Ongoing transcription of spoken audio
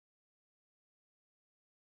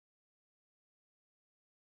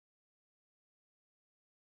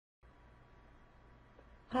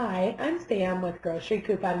Hi, I'm Sam with Grocery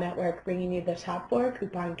Coupon Network, bringing you the top 4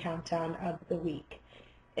 coupon countdown of the week.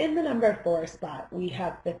 In the number 4 spot, we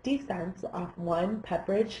have 50 cents off one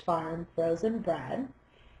Pepperidge Farm frozen bread.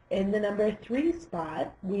 In the number 3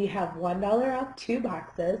 spot, we have $1 off 2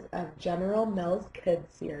 boxes of General Mills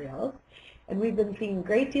Kids cereals. And we've been seeing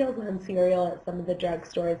great deals on cereal at some of the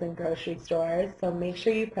drugstores and grocery stores, so make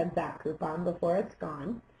sure you print that coupon before it's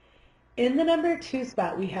gone. In the number 2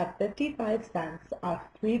 spot, we have 55 cents off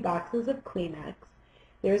 3 boxes of KLEENEX.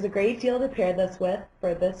 There's a great deal to pair this with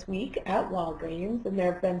for this week at Walgreens, and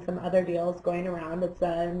there have been some other deals going around. It's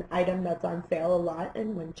an item that's on sale a lot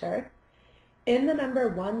in winter. In the number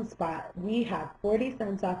 1 spot, we have 40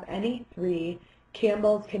 cents off any 3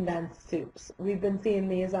 Campbell's condensed soups. We've been seeing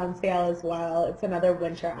these on sale as well. It's another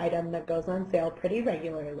winter item that goes on sale pretty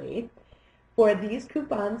regularly. For these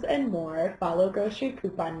coupons and more, follow Grocery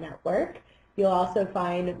Coupon Network. You'll also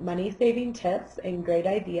find money-saving tips and great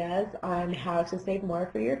ideas on how to save more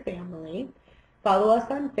for your family. Follow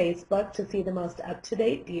us on Facebook to see the most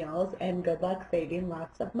up-to-date deals, and good luck saving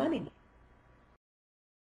lots of money.